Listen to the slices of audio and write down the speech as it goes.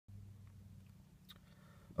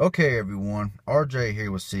Okay everyone, RJ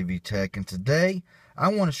here with CV Tech, and today I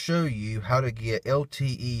want to show you how to get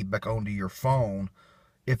LTE back onto your phone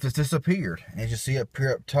if it's disappeared. As you see up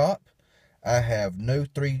here up top, I have no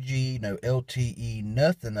 3G, no LTE,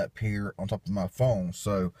 nothing up here on top of my phone.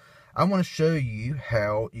 So I want to show you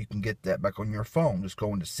how you can get that back on your phone. Just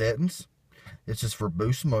go into settings. This is for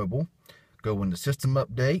Boost Mobile. Go into system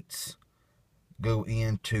updates. Go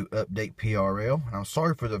into update PRL. And I'm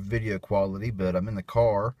sorry for the video quality, but I'm in the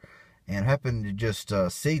car and happen to just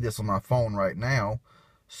see this on my phone right now.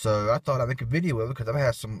 So I thought I'd make a video of it because I've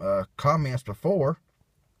had some comments before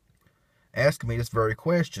asking me this very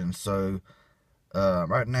question. So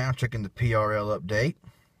right now I'm checking the PRL update,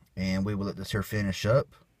 and we will let this here finish up.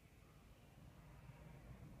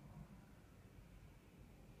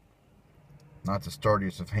 Not the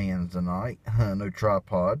sturdiest of hands tonight. No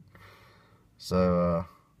tripod. So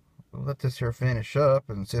we'll let this here finish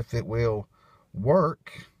up and see if it will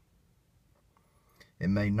work. It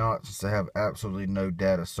may not, since I have absolutely no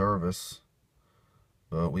data service,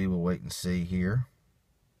 but we will wait and see here.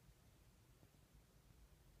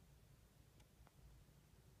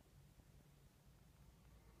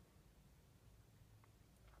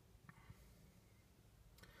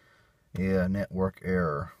 Yeah, network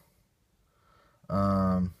error.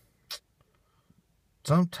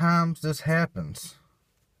 Sometimes this happens.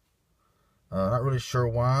 Not really sure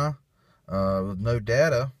why. With no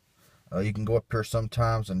data, you can go up here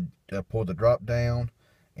sometimes and pull the drop down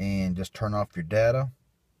and just turn off your data.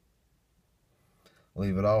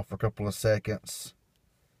 Leave it off for a couple of seconds.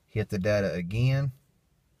 Hit the data again.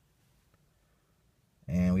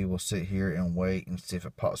 And we will sit here and wait and see if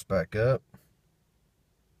it pops back up.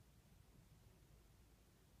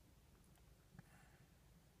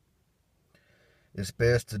 It's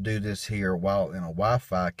best to do this here while in a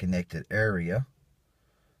Wi-Fi connected area.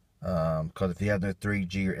 Because if you have no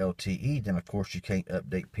 3G or LTE, then of course you can't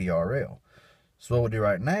update PRL. So what we'll do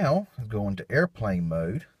right now is go into airplane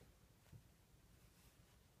mode.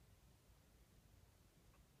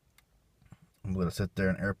 I'm going to sit there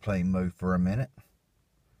in airplane mode for a minute.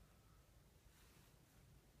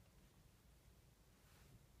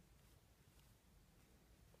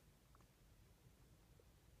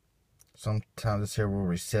 Sometimes this here will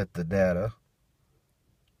reset the data.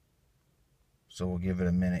 So we'll give it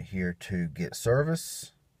a minute here to get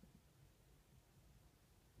service.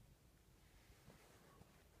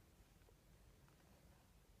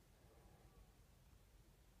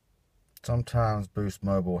 Sometimes Boost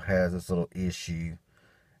Mobile has this little issue.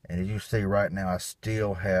 And as you see right now, I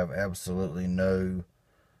still have absolutely no,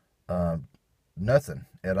 nothing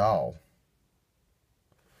at all.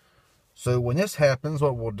 So when this happens,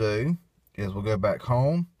 what we'll do is we'll go back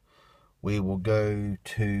home. We will go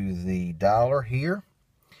to the dialer here,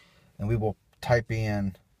 and we will type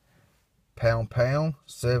in #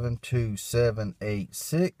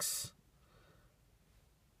 72786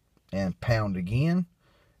 and pound again.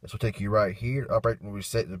 This will take you right here. Operator will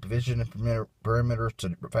reset the provision and parameters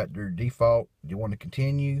to factory default. You want to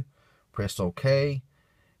continue, press OK.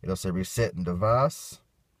 It'll say resetting device.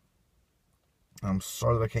 I'm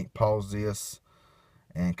sorry that I can't pause this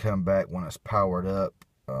and come back when it's powered up.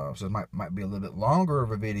 So it might be a little bit longer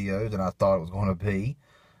of a video than I thought it was going to be.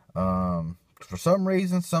 For some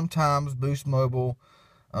reason, sometimes Boost Mobile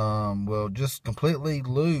will just completely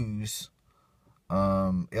lose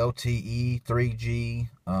LTE, 3G,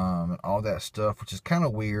 and all that stuff, which is kind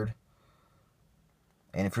of weird.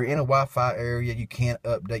 And if you're in a Wi-Fi area, you can't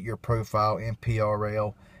update your profile in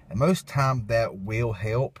PRL, and most time that will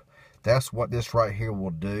help. That's what this right here will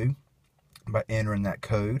do by entering that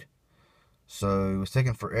code. So it's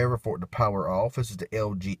taking forever for it to power off. This is the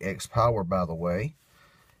LG X Power, by the way.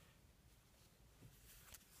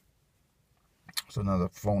 So now the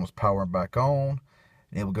phone is powering back on.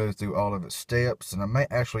 And it will go through all of its steps. And I may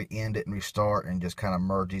actually end it and restart and just kind of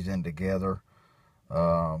merge these in together.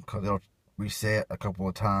 Because it'll reset a couple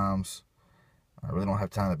of times. I really don't have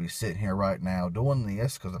time to be sitting here right now doing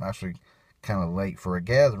this, because I'm actually kind of late for a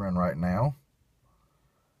gathering right now.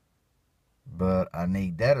 But I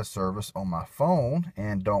need data service on my phone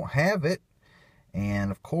and don't have it.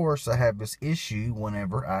 And of course I have this issue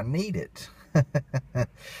whenever I need it.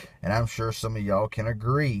 And I'm sure some of y'all can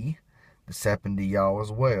agree this happened to y'all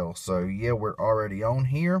as well. So yeah, we're already on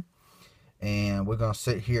here, and we're gonna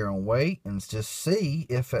sit here and wait and just see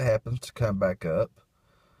if it happens to come back up.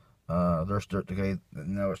 There's okay,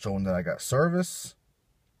 now it's showing that I got service.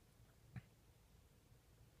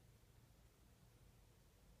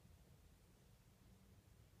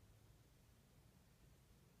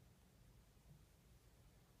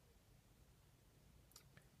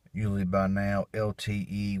 Usually by now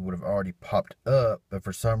LTE would have already popped up, but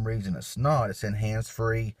for some reason it's not. It's in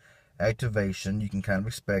hands-free activation. You can kind of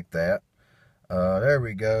expect that. There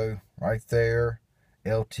we go, right there.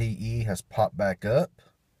 LTE has popped back up.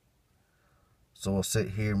 So we'll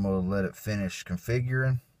sit here and we'll let it finish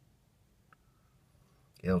configuring.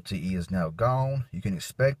 LTE is now gone. You can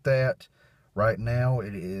expect that. Right now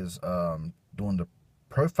it is doing the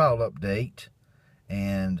profile update,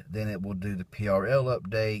 and then it will do the PRL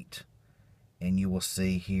update, and you will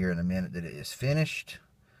see here in a minute that it is finished.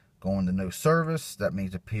 Going to no service, that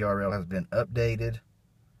means the PRL has been updated.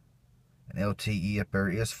 And LTE up there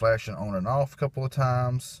is flashing on and off a couple of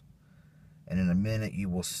times. And in a minute you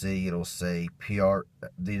will see, it'll say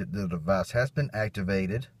the device has been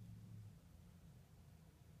activated.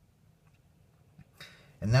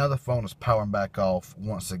 And now the phone is powering back off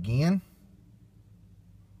once again.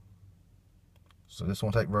 So this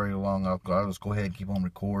won't take very long. I'll just go ahead and keep on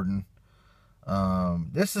recording.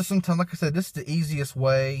 This is sometimes, like I said, this is the easiest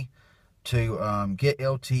way to get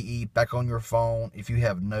LTE back on your phone if you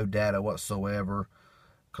have no data whatsoever.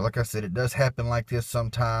 Because like I said, it does happen like this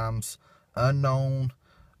sometimes. Unknown.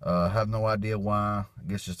 Have no idea why. I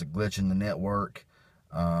guess just a glitch in the network.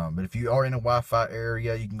 But if you are in a Wi-Fi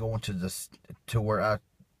area, you can go into this to where I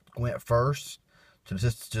went first, to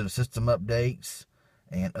the system updates,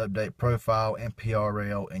 and update profile and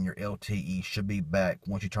PRL, and your LTE should be back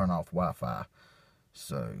once you turn off Wi-Fi.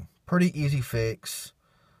 So pretty easy fix.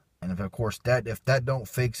 And of course if that don't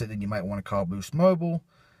fix it, then you might want to call Boost Mobile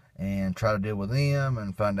and try to deal with them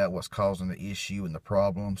and find out what's causing the issue and the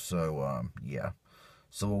problem. So yeah.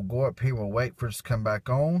 So we'll go up here, we'll wait for it to come back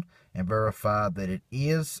on and verify that it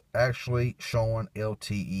is actually showing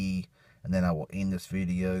LTE, and then I will end this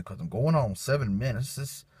video because I'm going on 7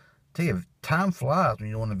 minutes. Tell you, time flies when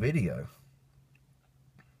you're doing a video.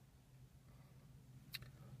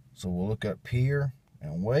 So we'll look up here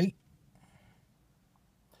and wait.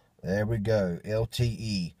 There we go,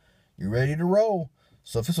 LTE. You're ready to roll.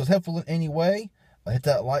 So if this was helpful in any way, hit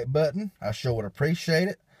that like button. I sure would appreciate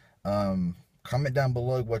it. Comment down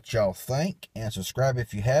below what y'all think, and subscribe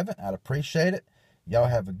if you haven't. I'd appreciate it. Y'all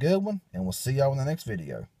have a good one, and we'll see y'all in the next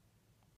video.